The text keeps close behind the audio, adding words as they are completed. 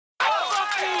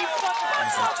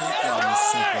I take you on this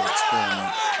simple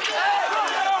experiment,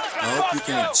 I hope you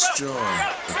can extract.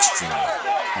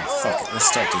 Oh, fuck it. Let's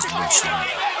start this bullshit out.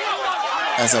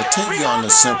 As I take you on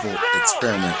this simple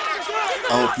experiment,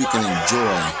 I hope you can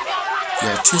enjoy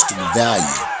the artistic value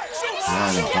that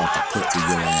I'm about to put through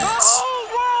your ass.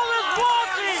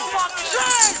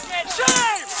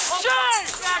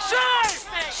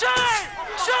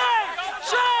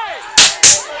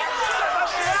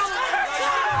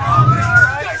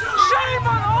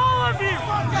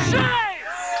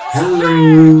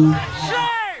 Hello.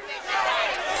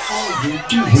 How you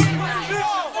doing?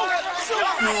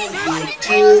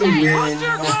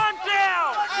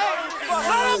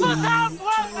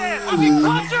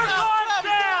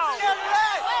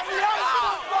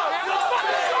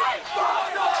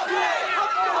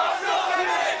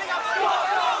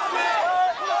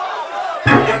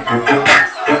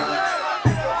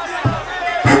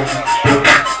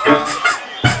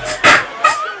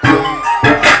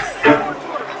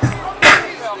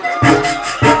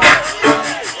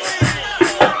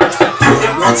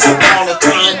 Once upon a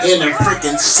time in a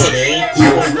freaking city,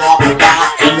 people walk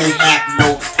by and they have no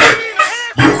pity.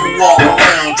 You walk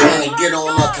around trying to get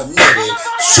on a committee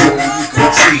so you can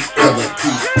treat other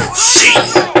people shit.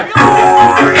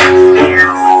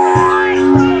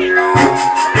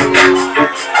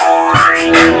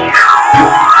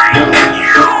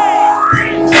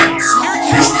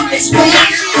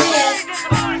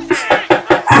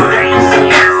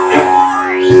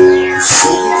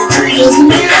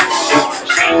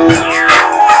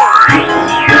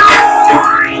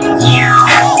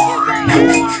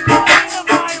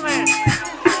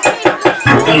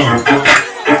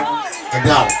 I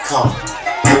got a call.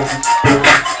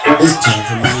 It's time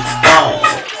for me to ball.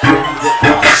 Get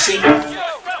my shape,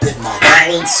 get my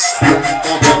balance.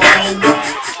 Don't you know?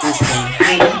 This can't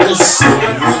handle this. When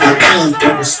I come to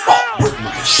the spot with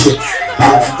my shit,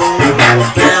 bada boom, bada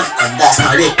bam, and that's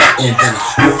not it. And then I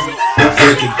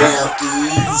break it down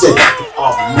easy.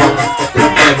 All the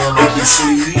motherfuckers devil on the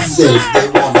sleazy. They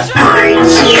wanna find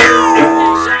you.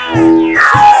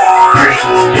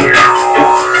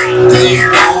 They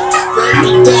won't break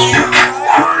it down.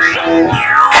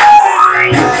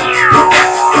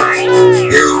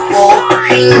 They won't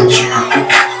hate you. Break it down.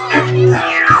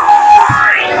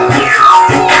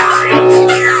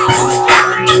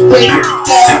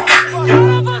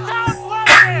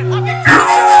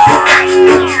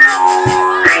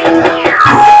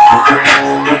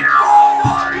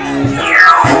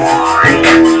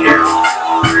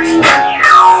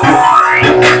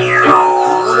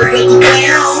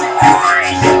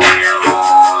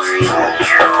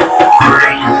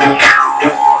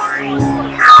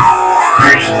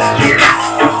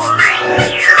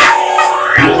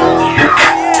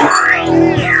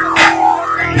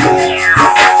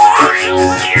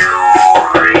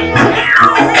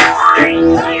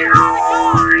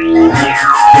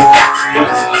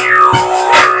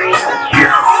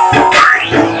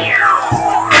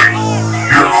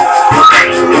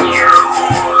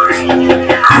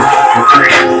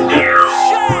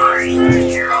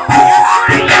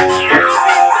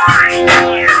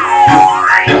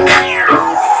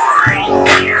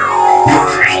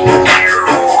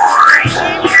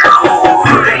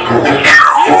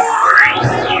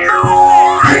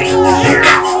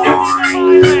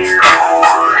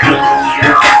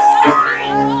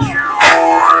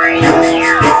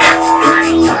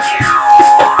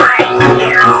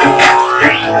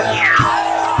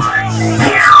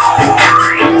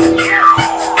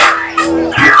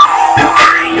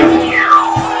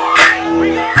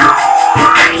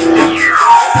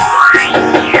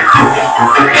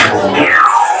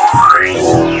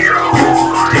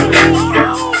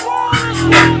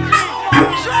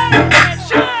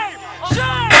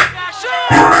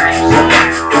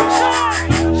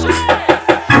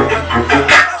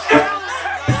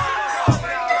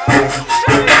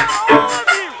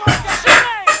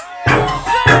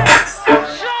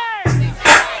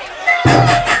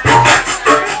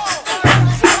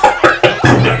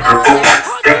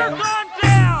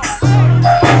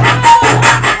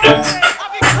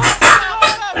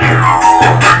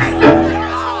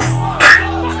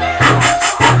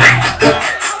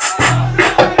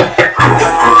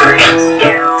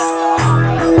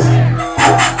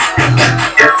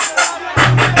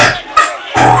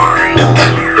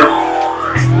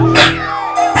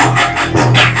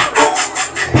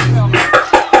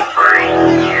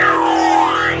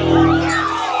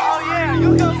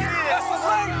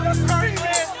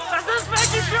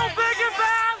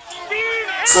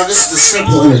 So this is the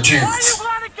simple entertainment.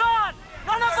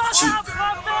 Cheap.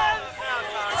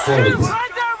 Affordable.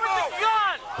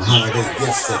 The holiday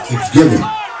gifts that keeps giving.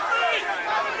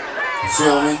 You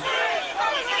feel me?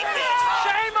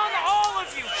 Shame on all of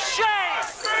you! Shame!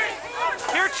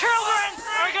 Your children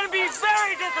are going to be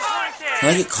very disappointed! Can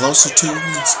I get closer to you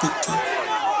when I speak to you?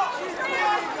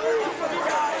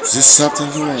 Is this something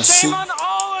you want to see? Shame on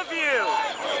all of you!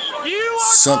 You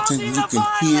are Something causing you the can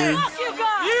violence. hear?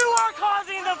 You are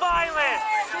causing the violence!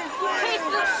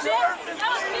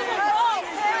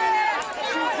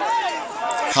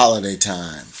 Holiday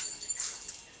time.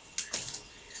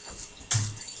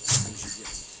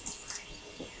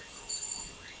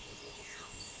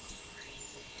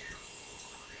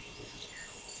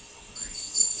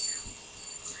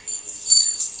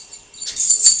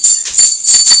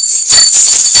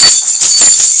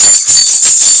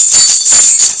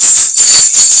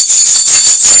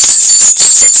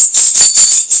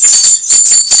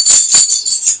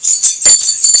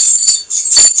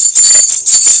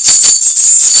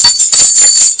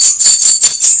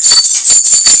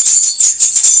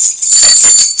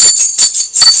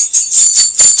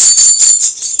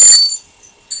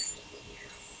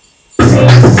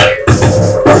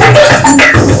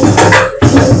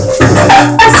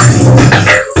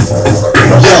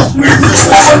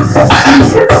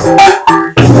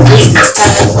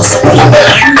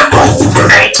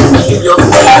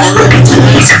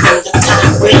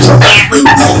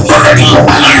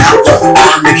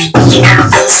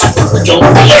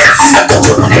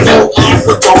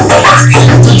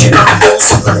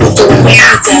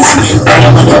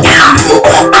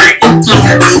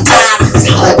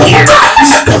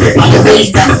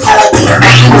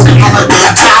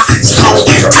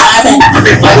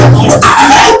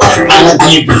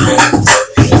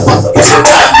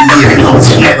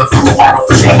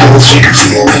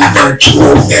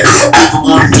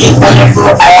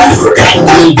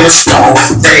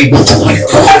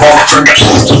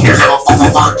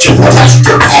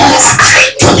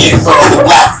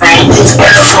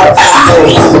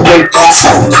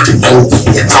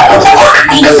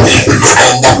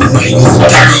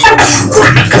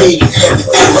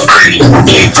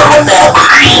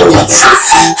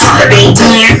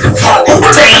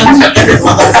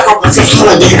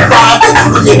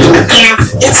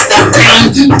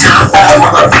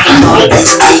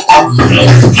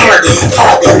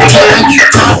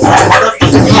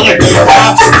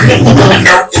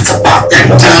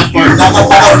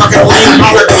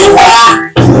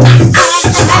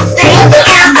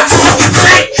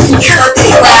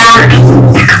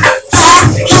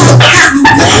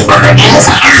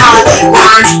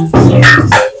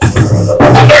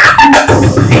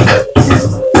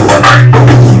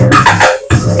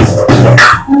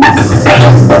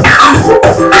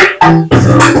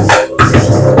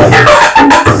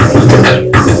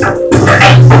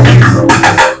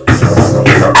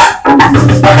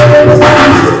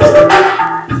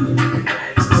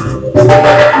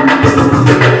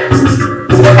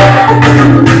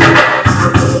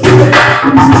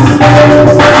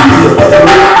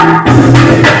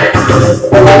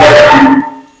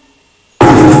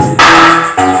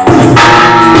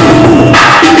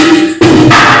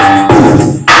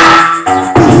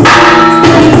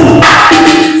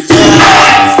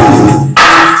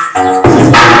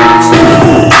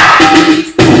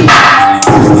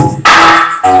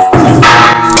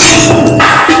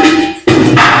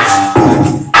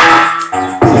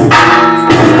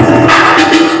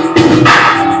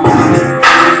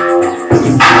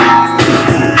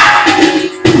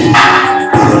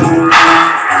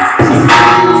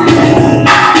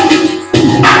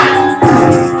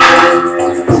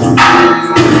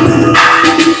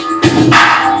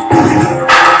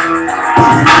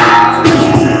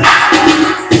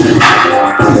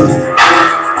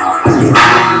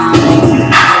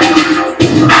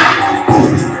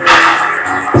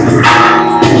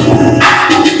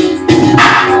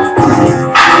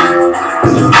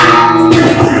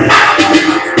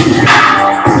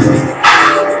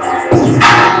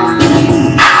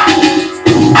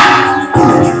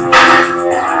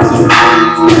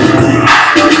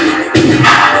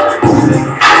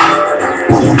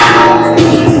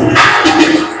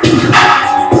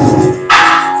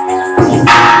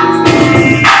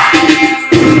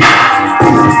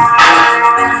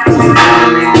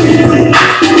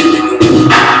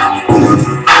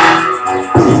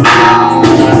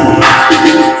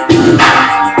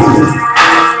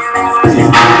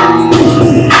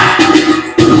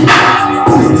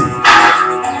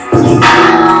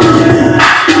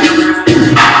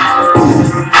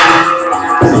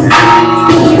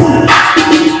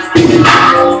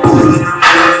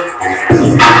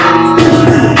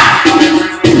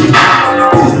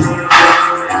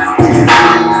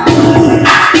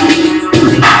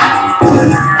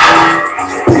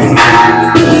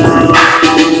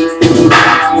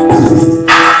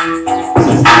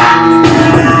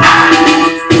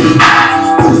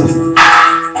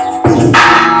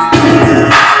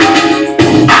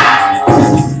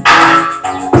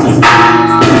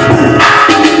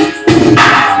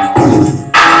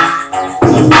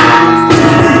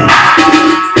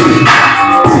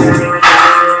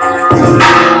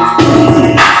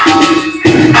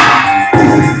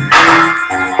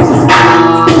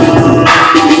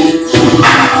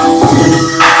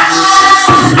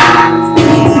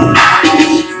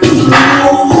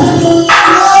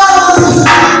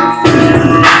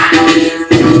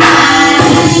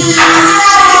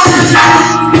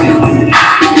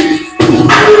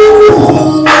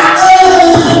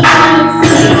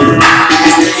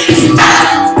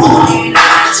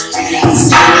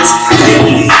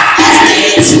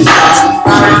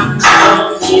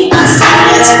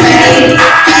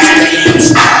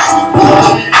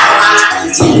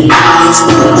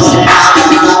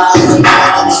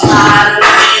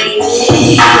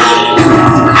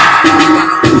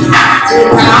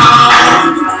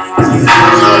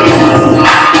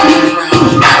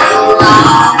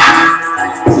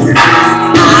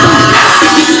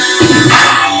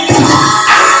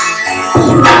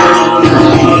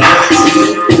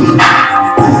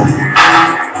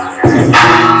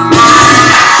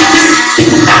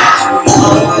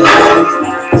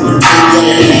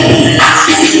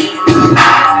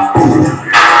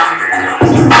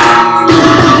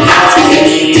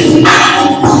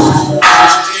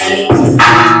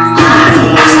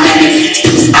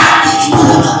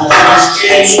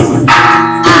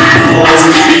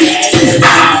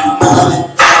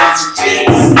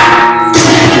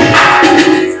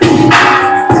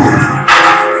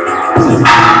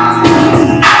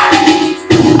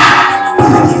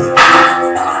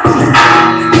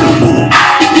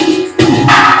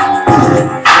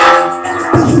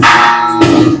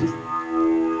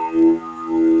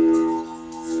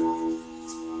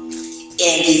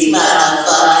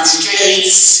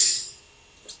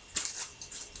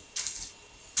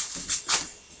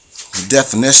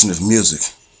 definition of music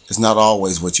is not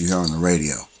always what you hear on the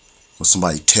radio, what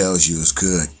somebody tells you is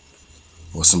good,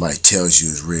 what somebody tells you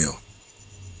is real.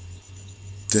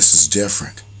 This is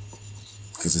different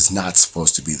because it's not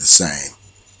supposed to be the same.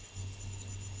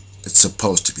 It's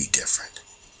supposed to be different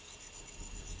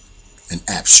and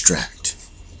abstract.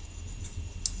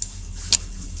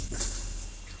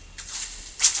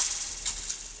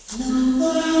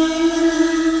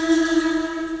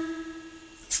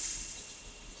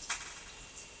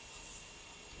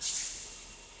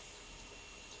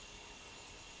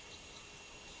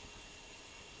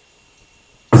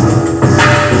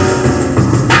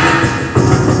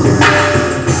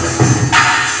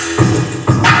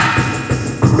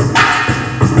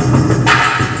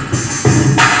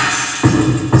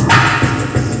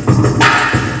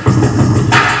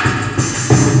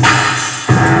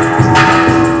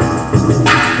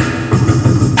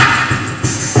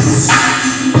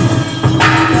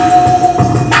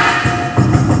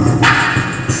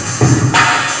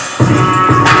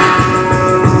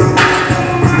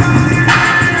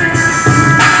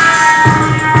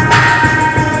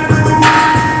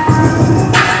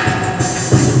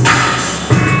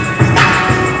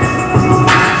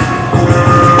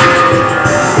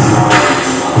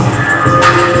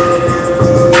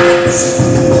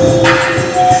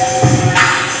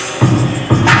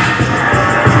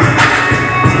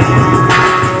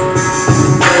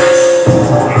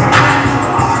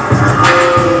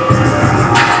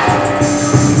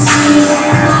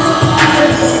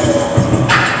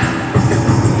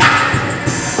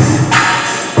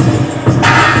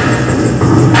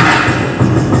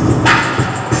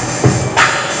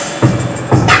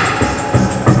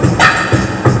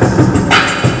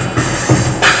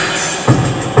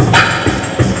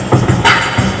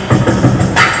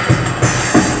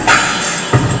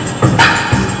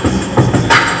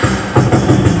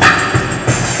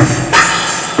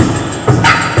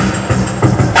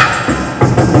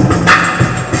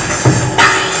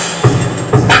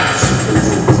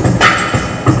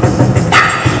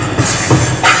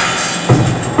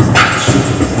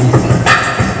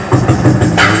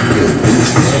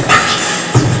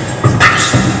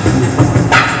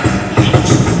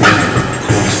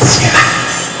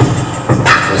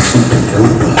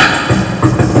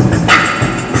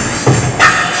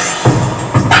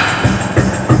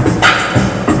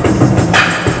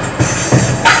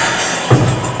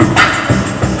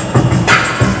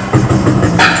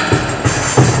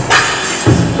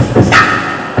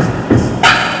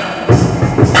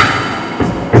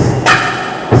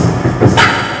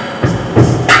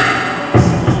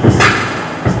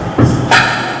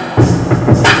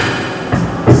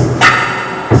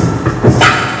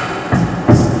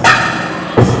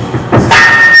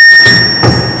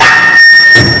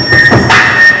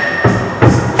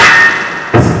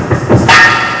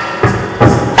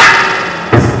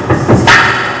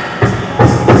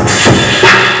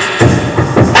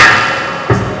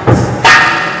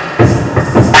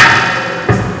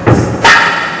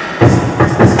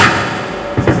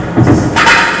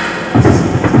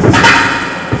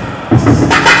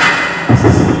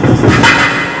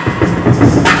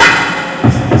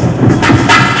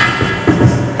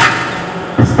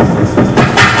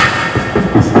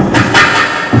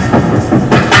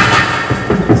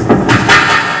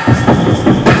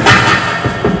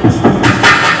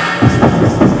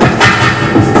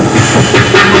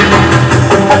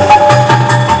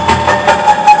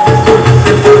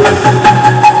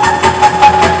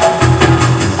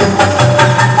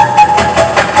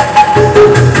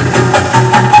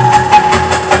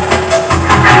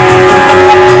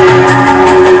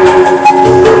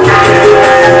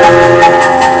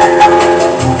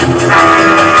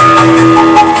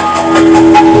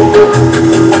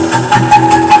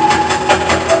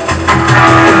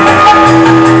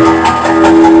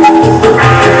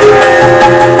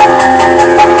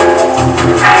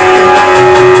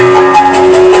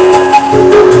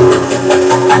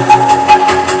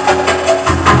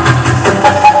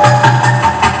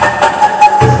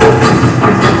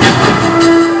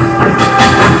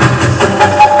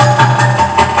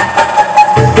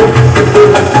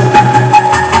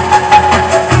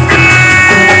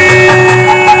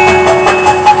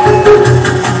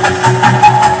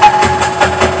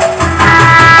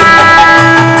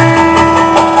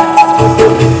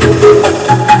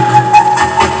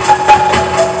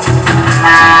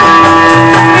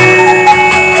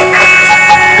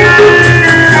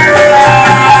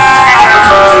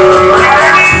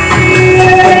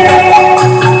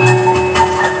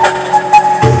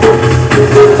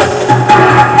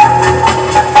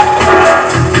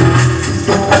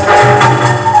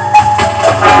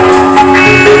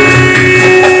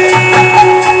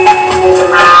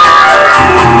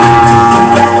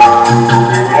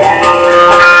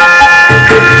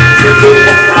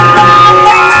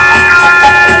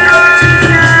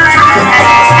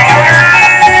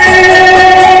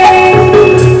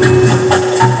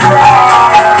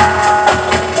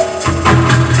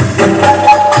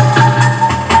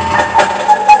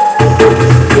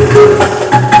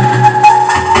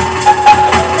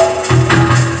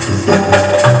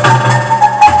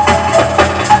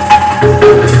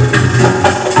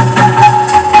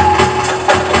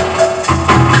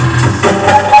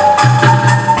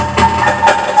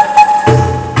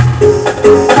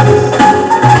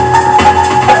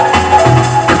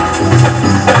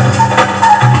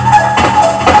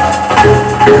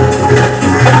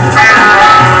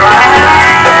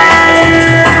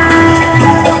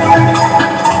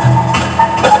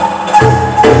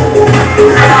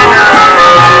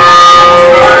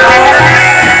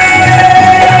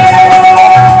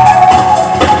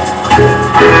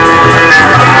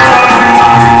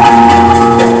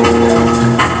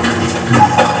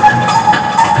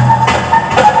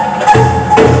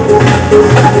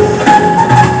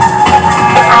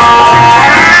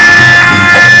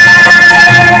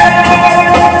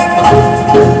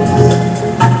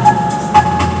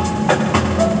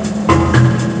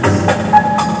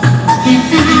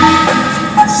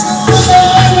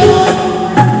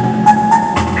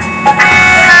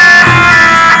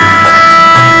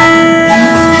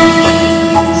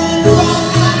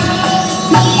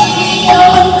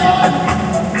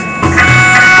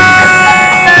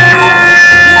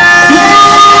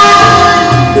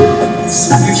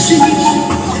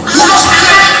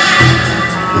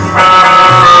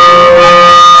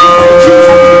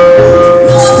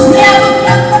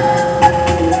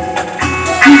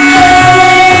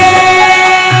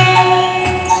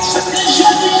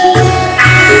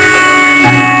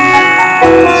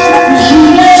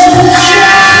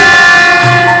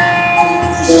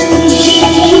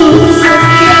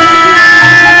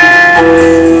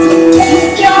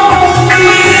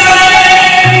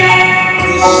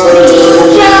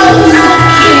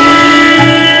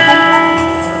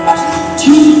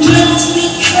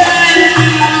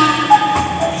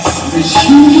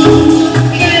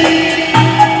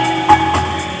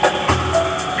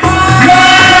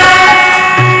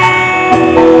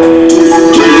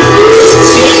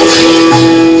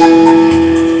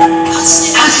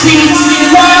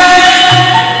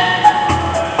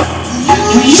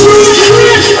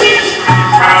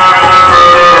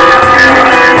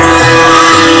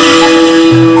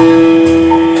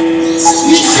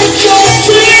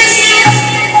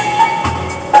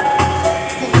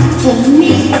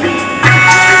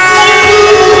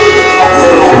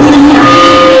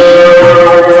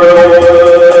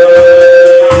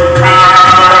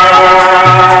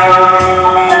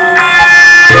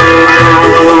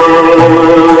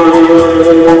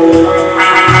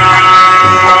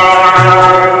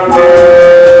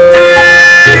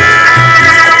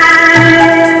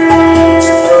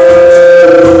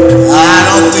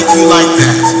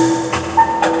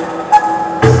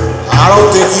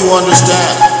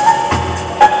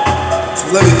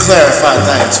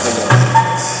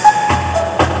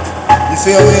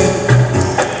 Feel me?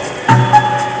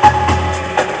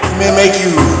 It may make you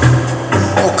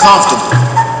more comfortable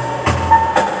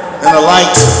in the light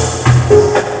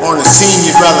or in the scene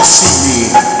you'd rather see me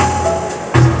in.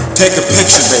 Take a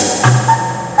picture, baby.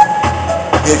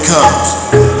 Here it comes.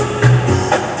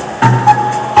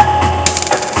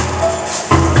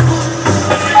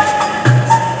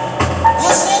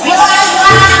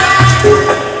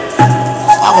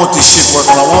 I want this shit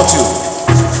working. I want to.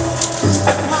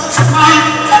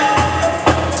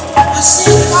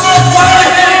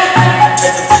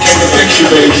 Take a picture,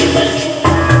 baby.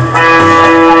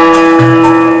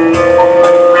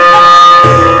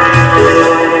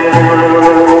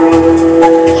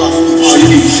 Oh, you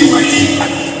need to see my hand.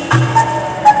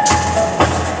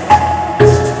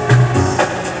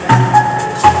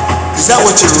 Is that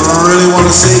what you really want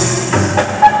to see?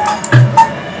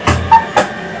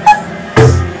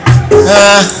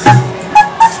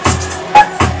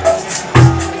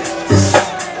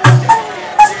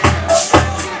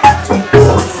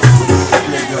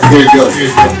 Here you go. Here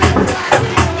you go.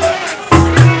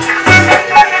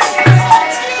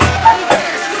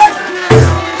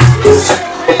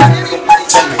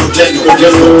 Technical.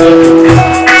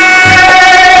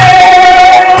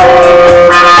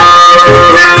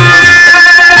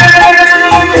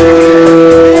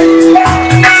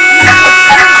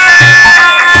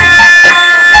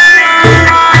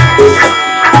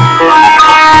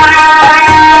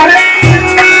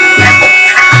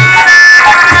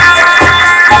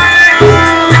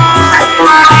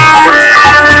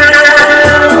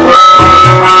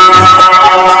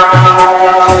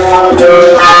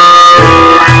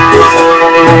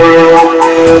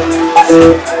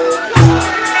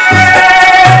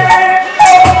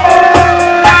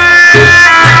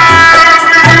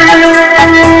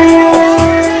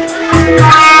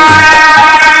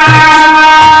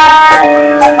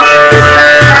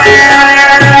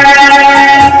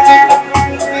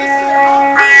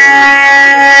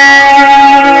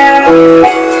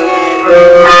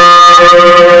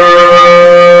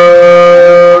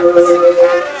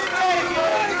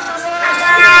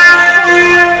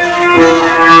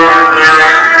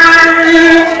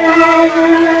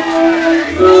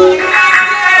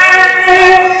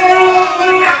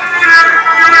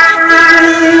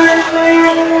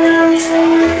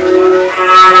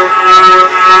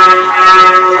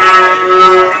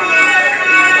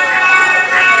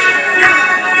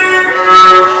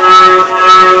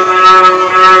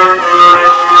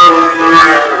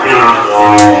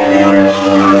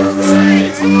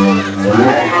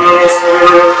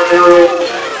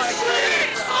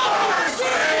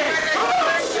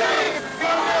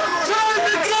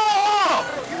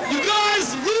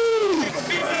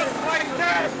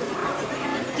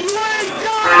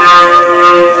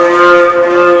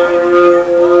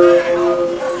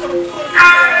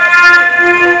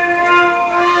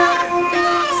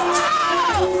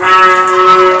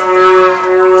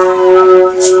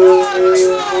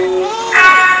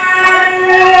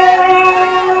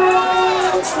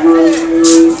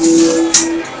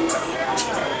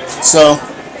 So,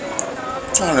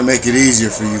 trying to make it easier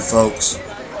for you folks.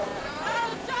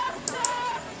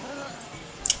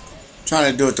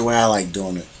 Trying to do it the way I like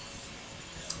doing it.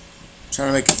 Trying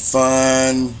to make it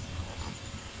fun,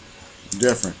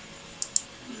 different.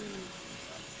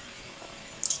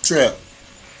 Trip.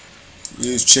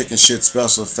 Use chicken shit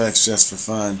special effects just for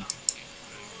fun.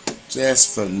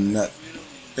 Just for nut.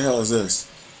 The hell is this?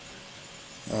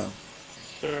 Oh.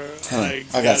 Sir,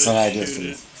 I got some ideas for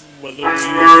you. Whether we use it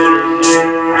or not.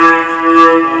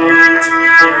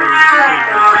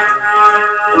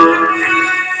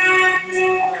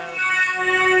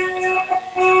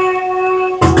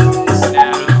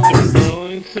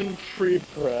 Burlington Free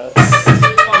Press.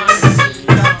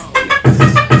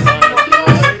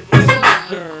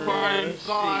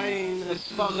 This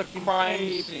is a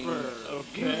crime scene,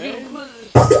 okay?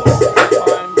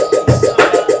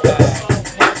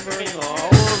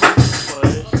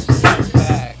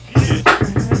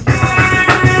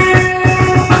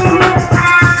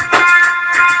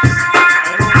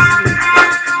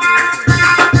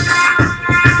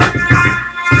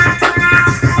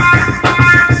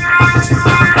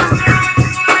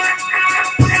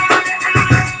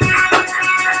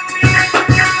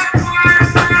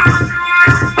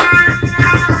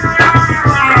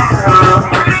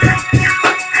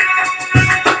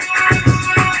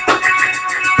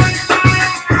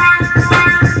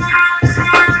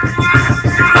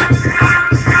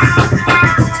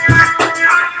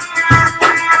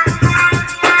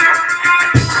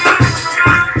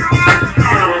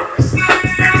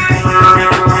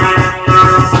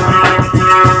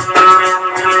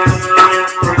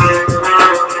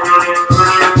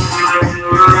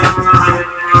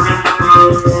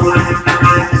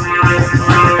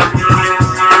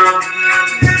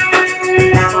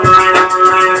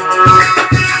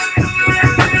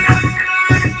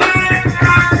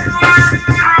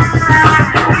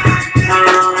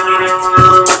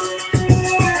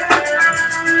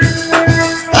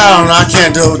 know. I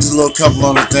can't do it with this little couple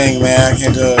on the thing, man. I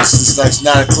can't do it. It's just like it's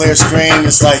not a clear screen.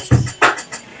 It's like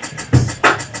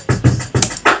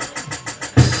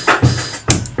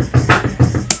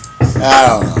I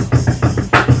don't know.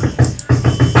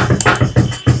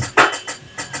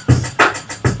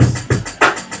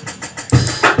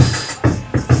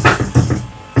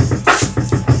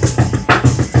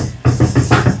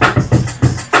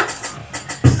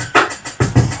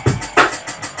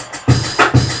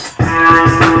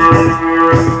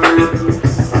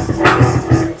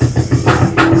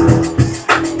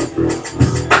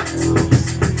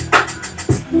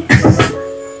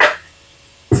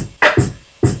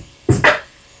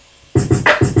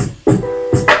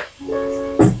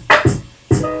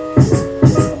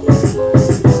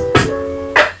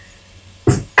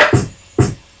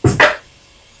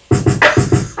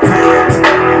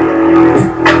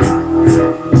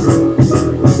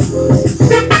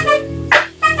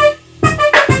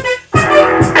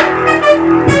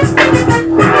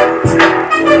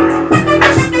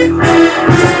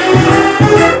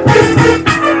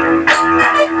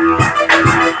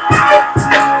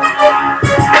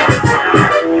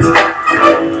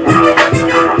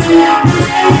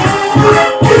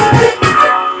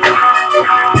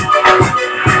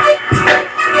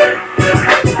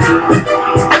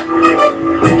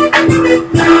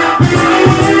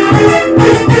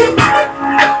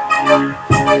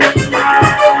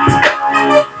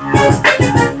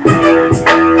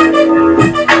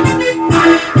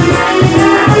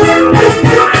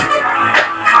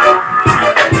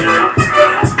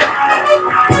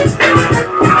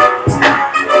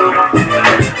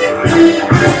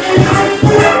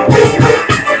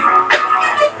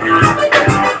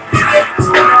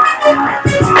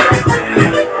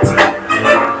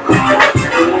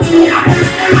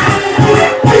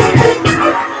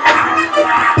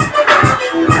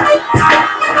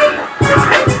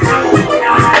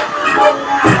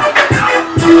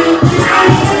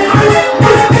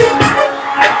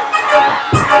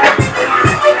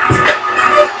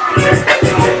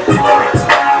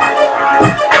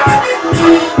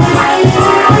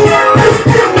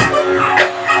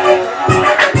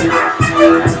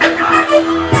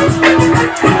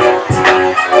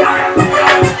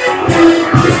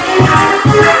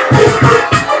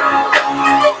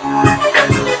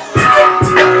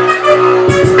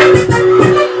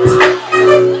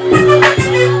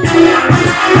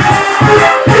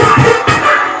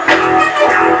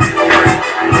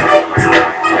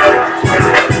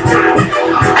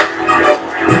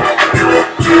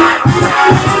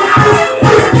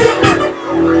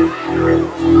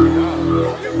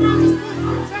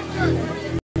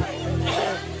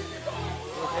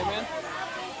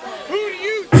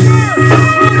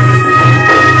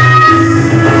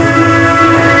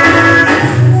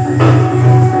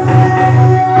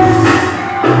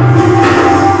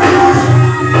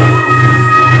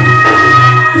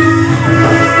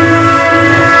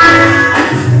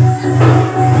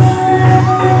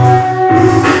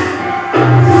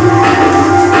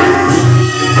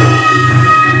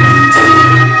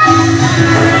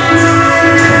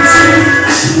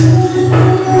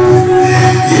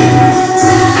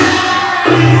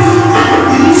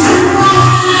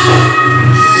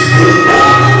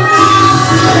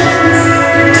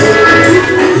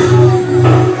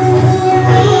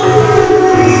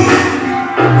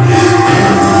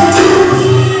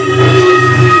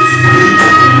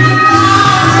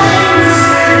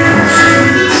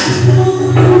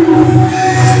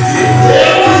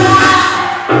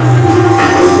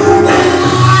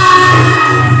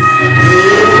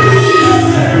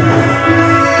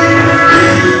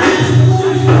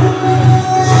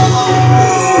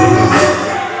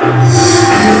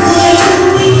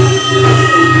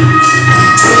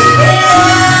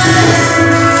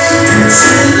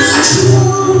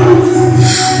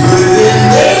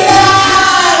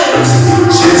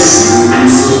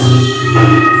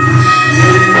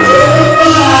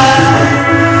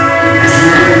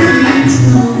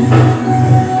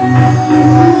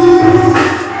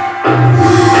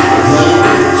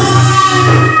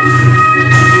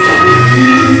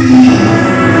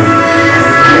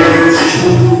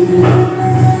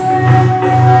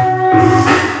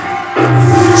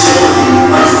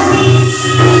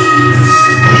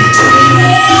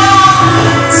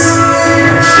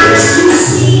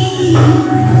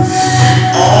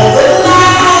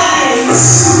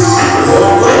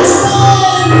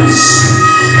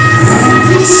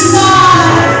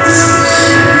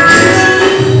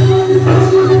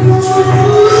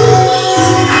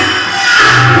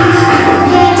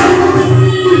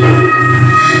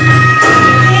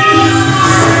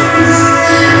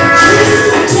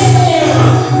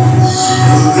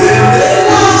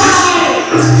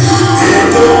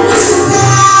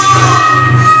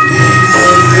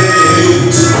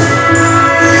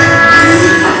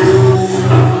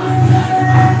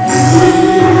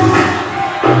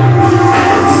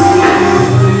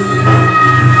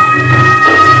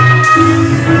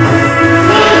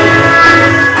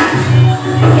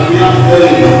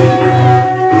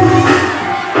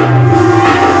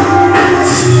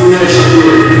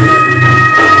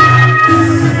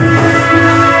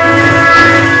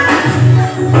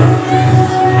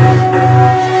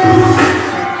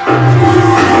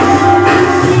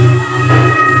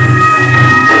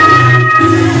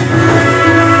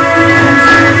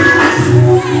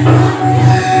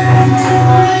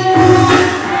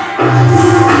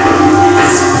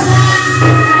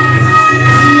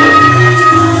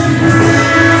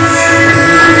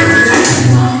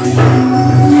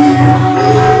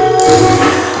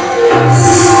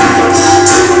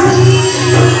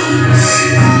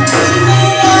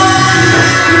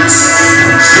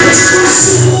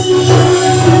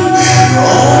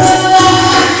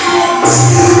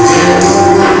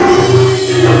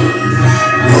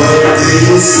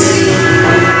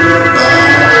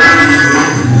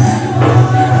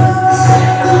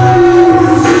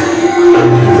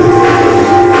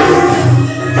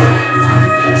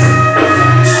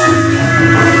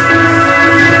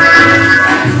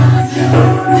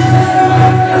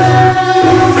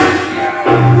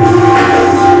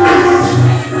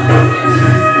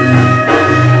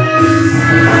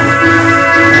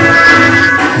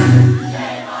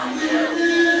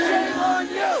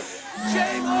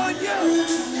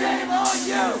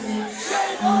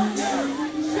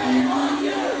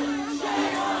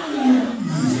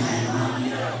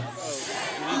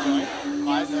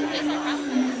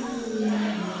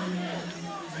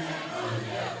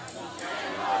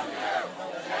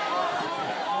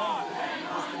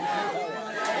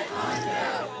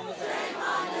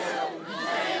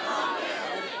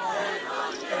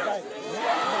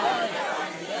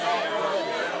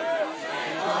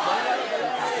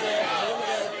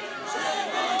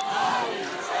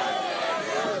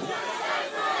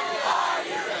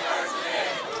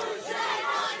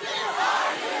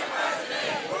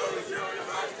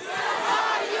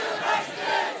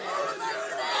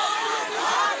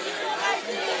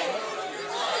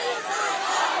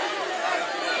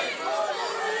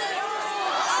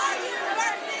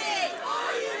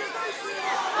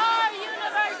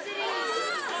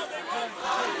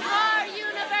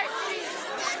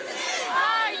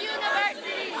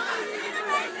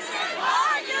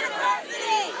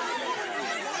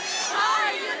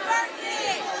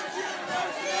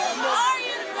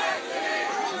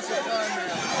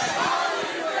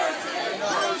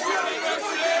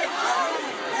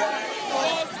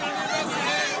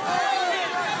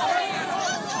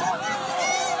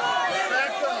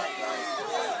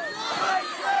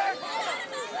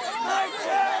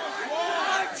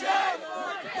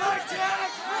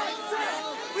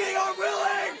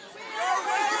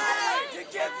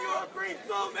 brief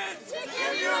moment. To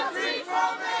give you a brief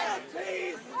moment. Of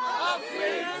peace. Of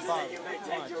peace. So you may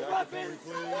take your weapons.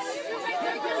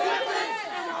 Take your weapons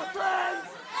and our friends.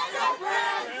 And our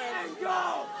friends. And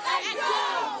go. And go.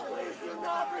 Please do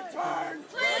not return.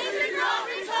 Please do not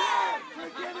return.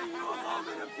 We're giving you a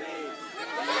moment of peace.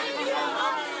 We're giving you a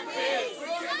moment of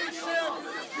peace.